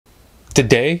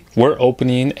Today, we're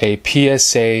opening a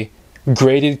PSA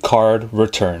graded card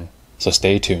return, so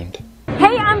stay tuned.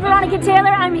 Hey, I'm Veronica Taylor.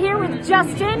 I'm here with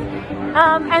Justin,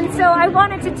 and so I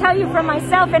wanted to tell you from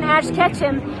myself and Ash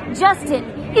Ketchum, Justin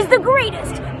is the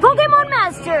greatest Pokemon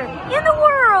master in the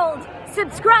world!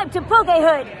 Subscribe to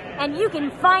Pokehood, and you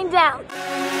can find out.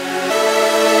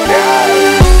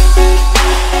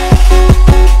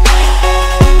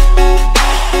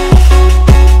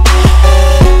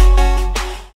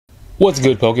 What's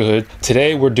good, Pokehood?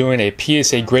 Today we're doing a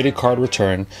PSA graded card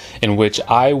return in which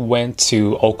I went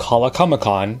to Ocala Comic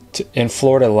in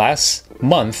Florida last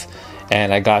month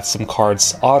and I got some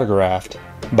cards autographed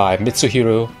by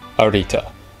Mitsuhiro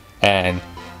Arita. And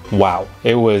wow,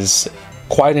 it was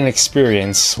quite an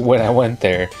experience when I went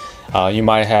there. You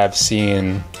might have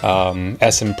seen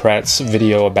SM Pratt's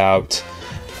video about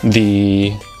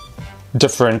the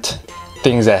different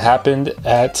things that happened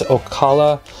at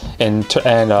Ocala and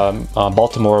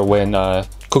Baltimore when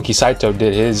Kuki Saito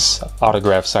did his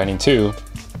autograph signing too.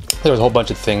 There was a whole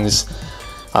bunch of things,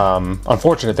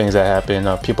 unfortunate things that happened.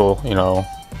 People,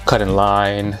 cut in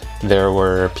line. There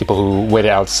were people who waited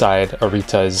outside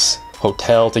Arita's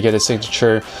hotel to get his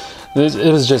signature. It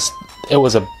was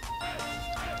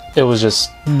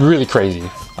just really crazy.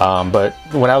 But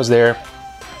when I was there,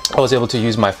 I was able to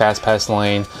use my fast pass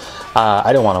lane.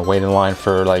 I didn't want to wait in line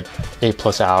for like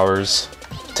 8+ hours,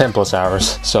 10+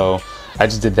 hours. So I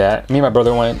just did that. Me and my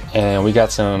brother went and we got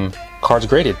some cards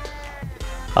graded.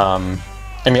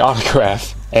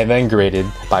 Autographed and then graded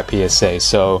by PSA.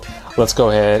 So let's go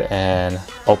ahead and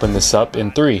open this up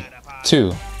in 3,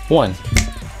 2, 1.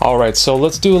 Alright, so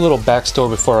let's do a little backstory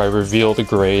before I reveal the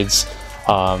grades.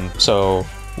 So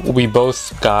we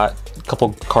both got a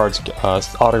couple cards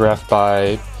autographed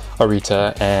by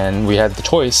Arita, and we had the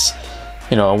choice,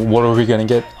 what are we gonna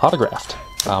get autographed?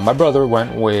 My brother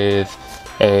went with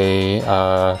he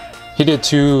did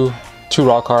two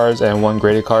raw cards and 1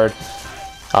 graded card.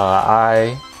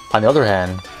 I, on the other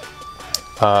hand,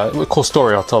 cool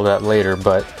story, I'll tell that later,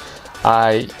 but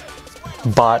I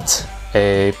bought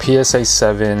a PSA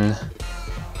 7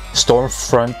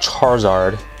 Stormfront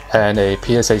Charizard and a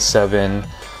PSA 7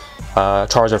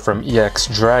 Charizard from EX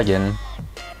Dragon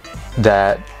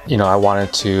that I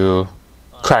wanted to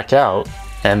crack out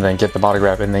and then get them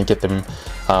autographed and then get them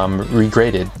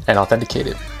regraded and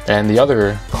authenticated. And the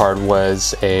other card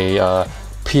was a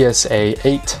PSA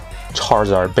 8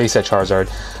 Charizard, base set Charizard,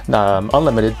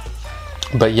 unlimited.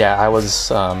 But yeah,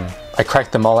 I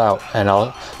cracked them all out, and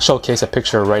I'll showcase a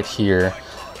picture right here.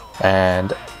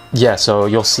 And yeah, so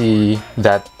you'll see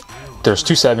that there's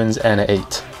 2 7s and an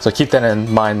 8. So keep that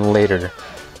in mind later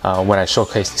when I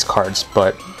showcase these cards.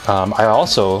 But I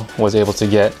also was able to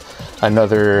get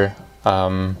another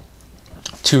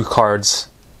 2 cards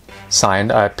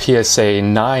signed, a PSA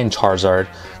 9 Charizard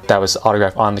that was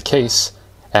autographed on the case,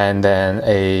 and then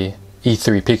a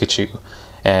E3 Pikachu.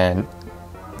 And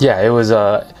yeah, it's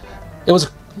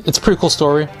a pretty cool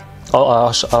story.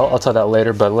 I'll tell that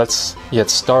later, but let's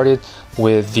get started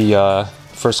with the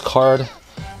first card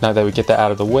now that we get that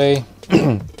out of the way.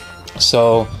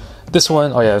 So this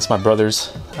one, oh yeah, it's my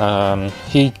brother's.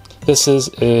 This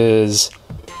is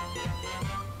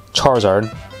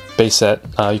Charizard base set.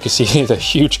 You can see the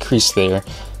huge crease there.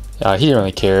 He didn't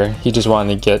really care. He just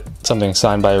wanted to get something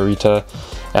signed by Arita,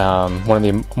 one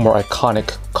of the more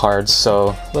iconic cards.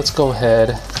 So let's go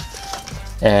ahead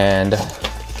and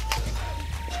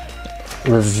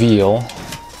reveal.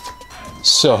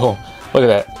 So look at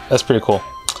that. That's pretty cool.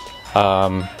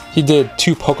 He did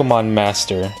 2 Pokemon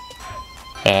Master,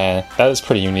 and that is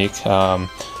pretty unique.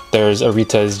 There's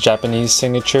Arita's Japanese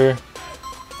signature,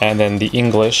 and then the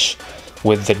English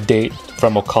with the date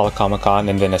from Ocala Comic,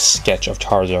 and then a sketch of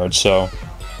Charizard. So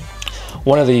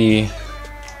one of the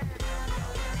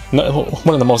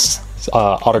most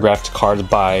autographed cards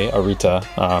by Arita,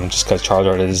 just because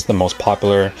Charizard is the most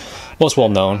popular, most well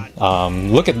known.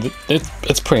 Look at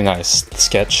it's pretty nice. The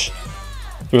sketch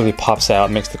really pops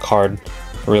out, makes the card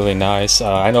really nice.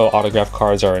 I know autographed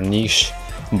cards are a niche,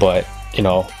 but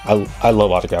I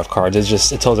love autographed cards.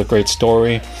 It tells a great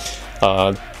story.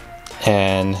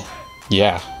 And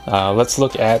yeah, let's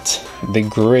look at the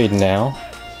grade now.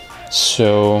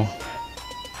 So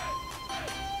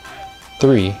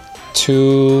 3,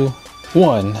 2,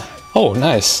 1. Oh,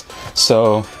 nice.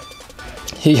 So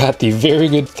he got the very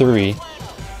good 3,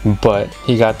 but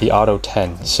he got the auto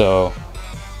 10. So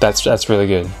that's really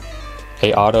good.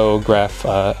 A autograph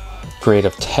grade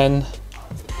of 10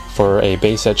 for a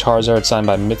base set Charizard signed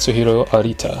by Mitsuhiro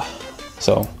Arita.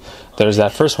 So there's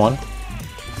that first one.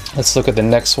 Let's look at the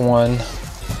next one.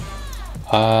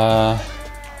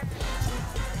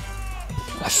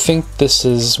 I think this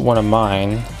is one of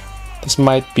mine. This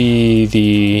might be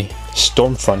the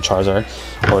Stormfront Charizard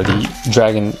or the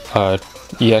Dragon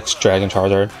EX Dragon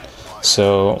Charizard.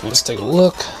 So let's take a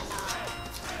look.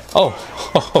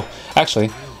 Oh, actually,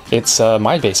 it's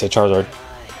my PSA Charizard.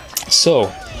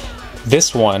 So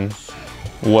this one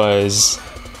was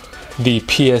the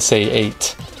PSA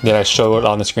 8 that I showed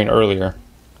on the screen earlier.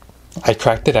 I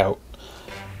cracked it out,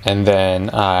 and then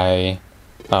I,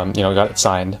 got it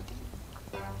signed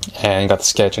and got the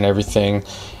sketch and everything.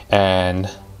 And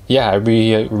yeah, I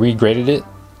regraded it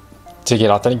to get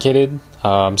authenticated.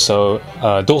 So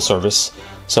dual service.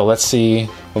 So let's see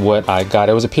what I got.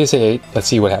 It was a PSA 8. Let's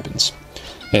see what happens.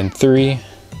 In 3,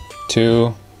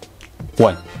 2,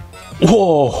 1.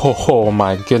 Whoa! Oh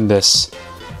my goodness,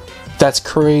 that's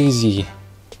crazy.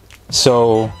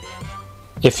 So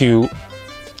if you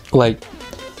like,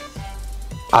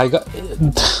 I got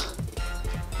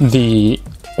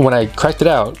when I cracked it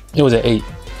out, it was an 8.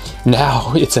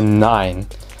 Now it's a 9,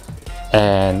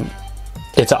 and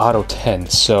it's an auto 10.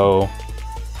 So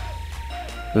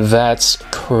that's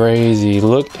crazy.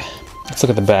 Let's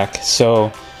look at the back.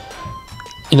 So,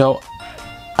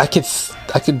 I could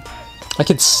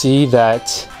see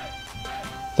that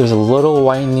there's a little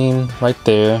whitening right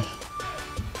there,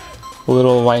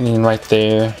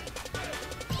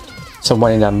 some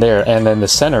whitening down there, and then the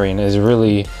centering is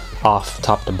really off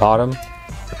top to bottom.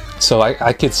 So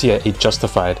I could see it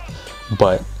justified,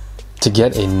 but to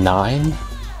get a 9,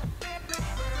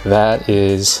 that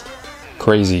is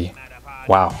crazy.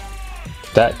 Wow,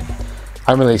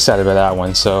 I'm really excited about that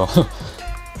one. So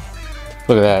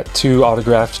look at that, 2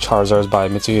 autographed Charizards by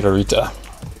Mitsuhiro Arita.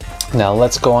 Now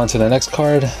let's go on to the next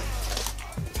card.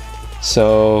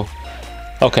 So,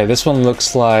 okay, this one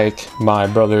looks like my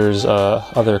brother's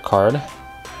other card.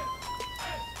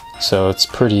 So it's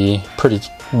pretty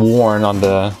worn on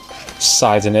the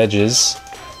sides and edges.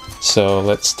 So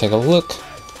let's take a look.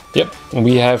 Yep,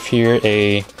 we have here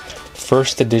a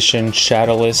first edition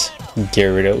Shadowless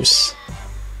Gyarados,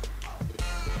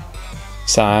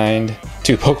 signed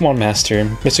to Pokemon Master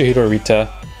Mitsuhiro Arita,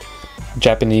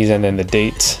 Japanese, and then the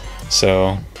date.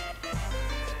 So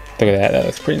look at that, that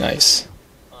looks pretty nice.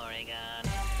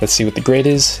 Let's see what the grade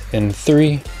is in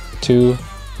 3, 2,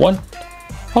 1.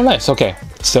 Oh, nice. Okay,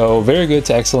 so very good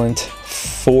to excellent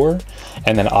 4,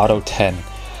 and then auto 10.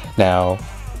 Now,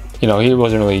 he didn't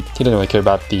really care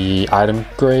about the item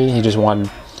grade. He just wanted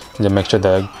to make sure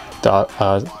the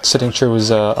signature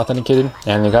was authenticated,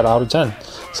 and he got auto 10.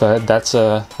 So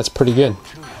that's pretty good.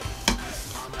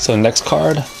 So next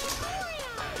card.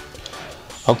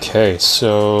 Okay,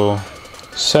 so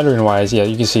centering wise, yeah,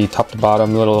 you can see top to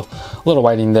bottom, little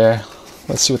whitening there.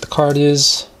 Let's see what the card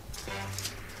is.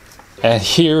 And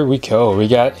here we go. We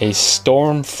got a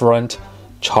Stormfront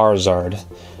Charizard.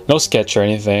 No sketch or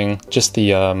anything, just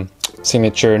the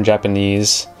signature in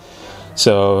Japanese.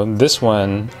 So this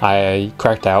one I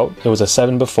cracked out. It was a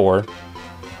 7 before,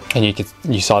 and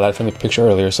you saw that from the picture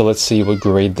earlier. So let's see what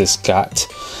grade this got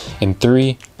in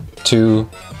 3, 2,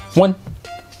 1.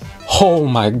 Oh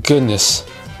my goodness!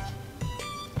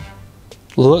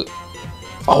 Look!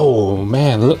 Oh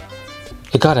man, look!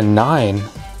 It got a 9.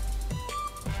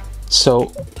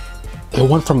 So it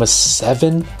went from a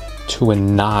 7 to a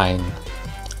 9.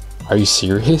 Are you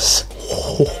serious?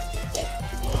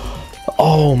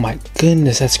 Oh my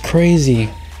goodness, that's crazy.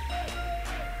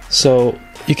 So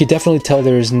you could definitely tell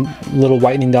there's little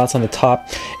whitening dots on the top.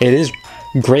 It is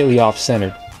greatly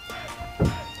off-centered.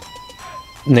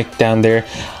 Nick down there.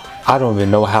 I don't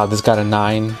even know how this got a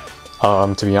 9.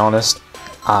 To be honest,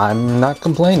 I'm not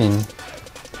complaining.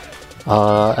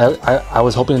 I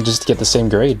was hoping to just get the same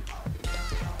grade.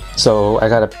 So I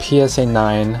got a PSA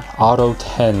 9 Auto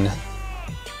 10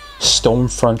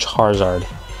 Stormfront Charizard,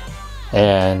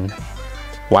 and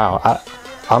wow,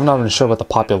 I'm not even sure what the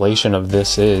population of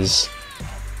this is.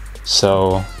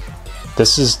 So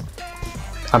this is,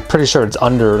 I'm pretty sure it's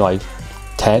under like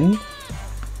 10.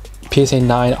 PSA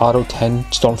 9 Auto 10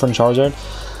 Stormfront Charizard.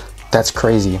 That's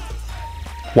crazy.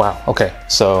 Wow. Okay,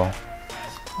 so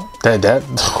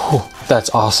that's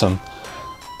awesome.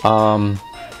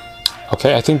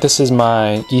 Okay, I think this is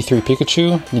my E3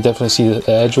 Pikachu. You definitely see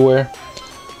the edge wear.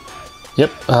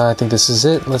 Yep, I think this is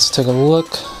it. Let's take a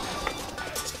look.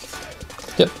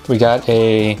 Yep, we got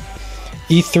a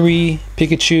E3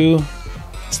 Pikachu.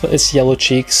 It's yellow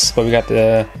cheeks, but we got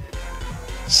the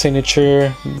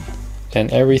signature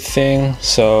and everything.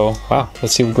 So, wow,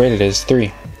 let's see what grade it is.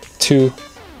 3, 2,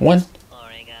 1.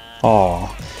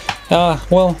 Oh,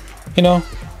 well,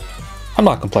 I'm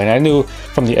not complaining. I knew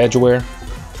from the edge wear,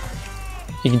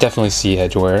 you can definitely see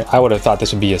edge wear. I would have thought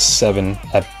this would be a 7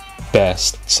 at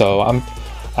best. So I'm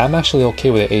I'm actually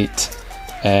okay with an 8.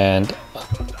 And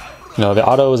you know, the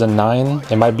auto is a 9.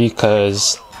 It might be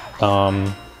because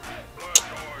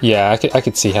yeah, I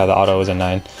could see how the auto is a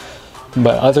 9.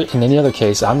 But in any other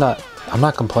case, I'm not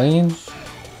complaining.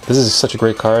 This is such a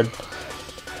great card.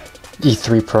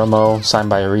 E3 promo signed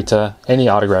by Arita. Any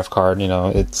autograph card, you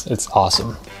know, it's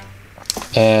awesome.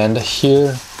 And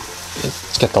here,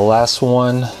 let's get the last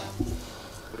one.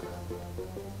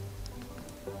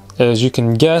 As you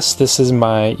can guess, this is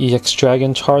my EX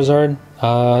Dragon Charizard.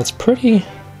 It's pretty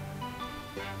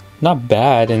not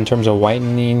bad in terms of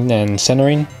whitening and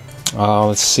centering.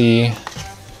 Let's see.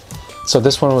 So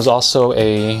this one was also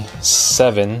a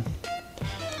 7.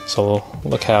 So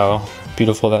look how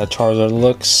beautiful that Charizard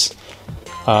looks.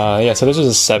 Yeah, so this was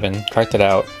a 7. Cracked it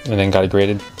out and then got it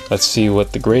graded. Let's see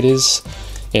what the grade is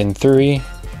in 3,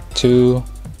 2,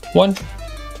 1.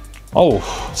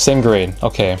 Oh, same grade.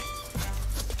 Okay.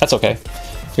 That's okay.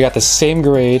 We got the same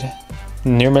grade,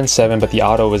 Nearman 7, but the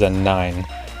auto was a 9.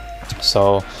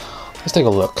 So let's take a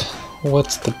look.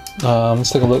 What's the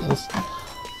let's take a look.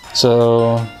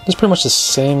 So it's pretty much the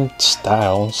same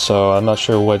style. So I'm not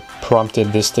sure what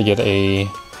prompted this to get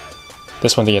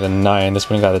this one to get a 9. This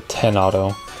one got a 10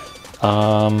 auto.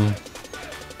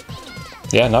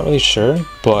 Yeah, not really sure,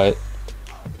 but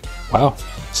wow.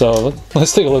 So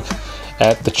let's take a look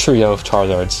at the trio of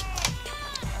Charizards.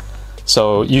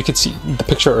 So you could see the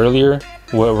picture earlier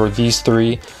were these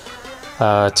 3, 2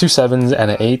 7s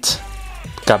and an 8.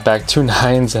 Got back 2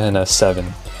 9s and a 7.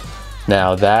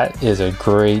 Now that is a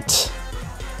great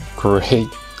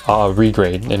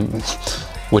regrade, and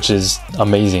which is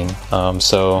amazing.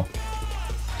 So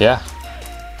yeah,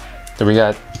 then we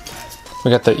got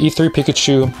the E3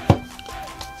 Pikachu,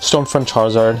 Stormfront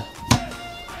Charizard,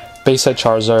 base set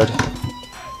Charizard,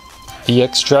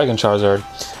 EX Dragon Charizard.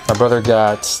 My brother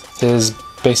got his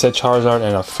base set Charizard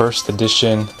and a first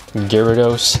edition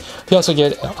Gyarados. He also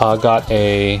got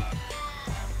a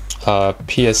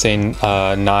PSA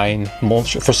 9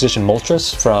 first edition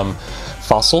Moltres from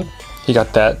Fossil. He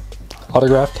got that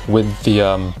autographed with the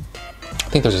I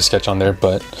think there's a sketch on there,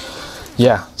 but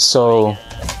yeah. So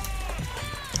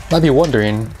might be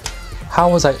wondering, how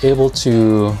was I able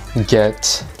to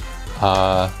get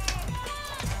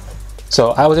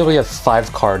so I was able to get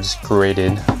 5 cards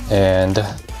graded, and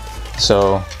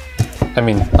so I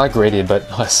mean not graded but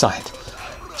signed,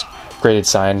 graded,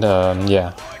 signed.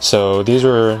 Yeah, so these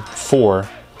were 4,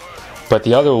 but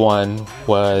the other one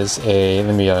was a,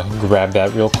 let me grab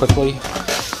that real quickly,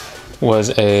 was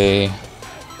a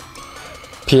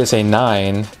PSA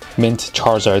 9 Mint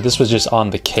Charizard. This was just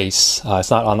on the case. It's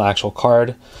not on the actual card.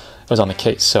 It was on the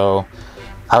case. So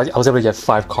I was able to get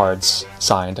 5 cards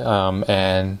signed.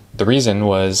 And the reason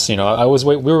was, you know,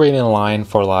 we were waiting in line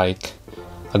for like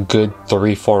a good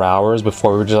 3-4 hours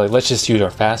before we were just like, let's just use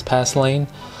our fast pass lane.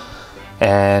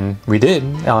 And we did.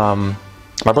 My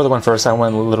brother went first. I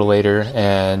went a little later,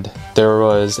 and there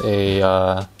was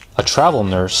a travel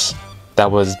nurse that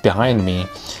was behind me,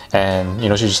 and you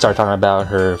know, she just started talking about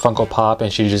her Funko Pop,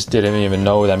 and she just didn't even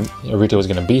know that Arita was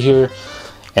gonna be here,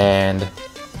 and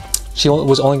she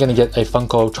was only gonna get a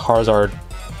Funko Charizard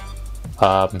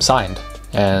signed.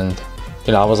 And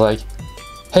you know, I was like,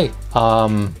 hey,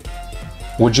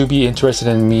 would you be interested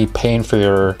in me paying for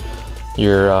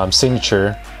your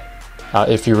signature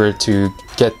if you were to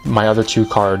get my other 2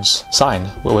 cards signed,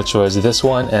 which was this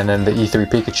one and then the E3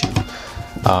 Pikachu?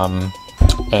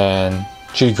 And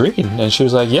she agreed, and she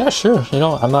was like, yeah, sure, you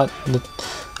know, I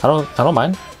don't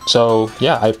mind. So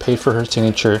yeah, I paid for her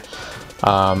signature.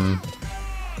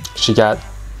 She got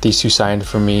these 2 signed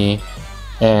for me,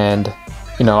 and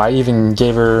you know, I even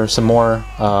gave her some more,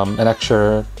 an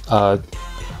extra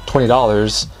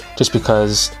 $20, just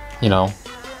because, you know,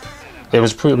 it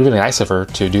was really nice of her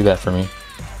to do that for me.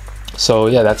 So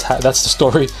yeah, that's the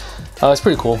story. It's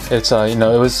pretty cool. It's you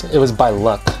know, it was by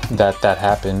luck that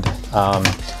happened.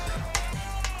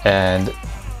 And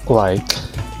like,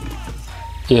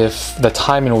 if the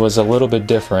timing was a little bit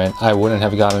different, I wouldn't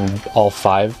have gotten all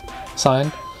 5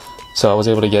 signed. So I was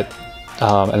able to get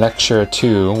an extra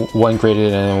 2, 1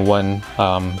 graded and 1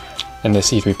 in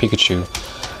this E3 Pikachu.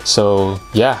 So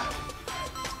yeah,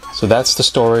 so that's the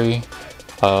story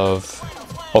of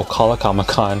Ocala Comic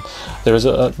Con. There was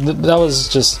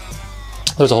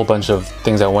there's a whole bunch of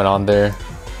things that went on there,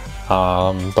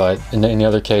 but in any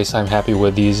other case, I'm happy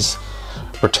with these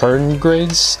return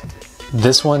grades.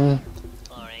 This one's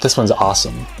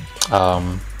awesome,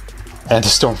 and the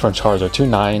Stormfront Charizard, 2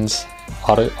 9s,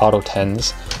 auto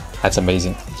 10s. That's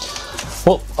amazing.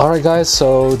 Well, alright guys,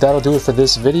 so that'll do it for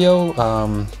this video.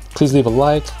 Please leave a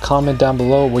like, comment down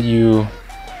below what you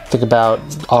think about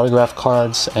autograph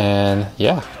cards, and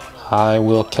yeah, I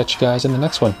will catch you guys in the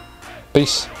next one.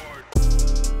 Peace.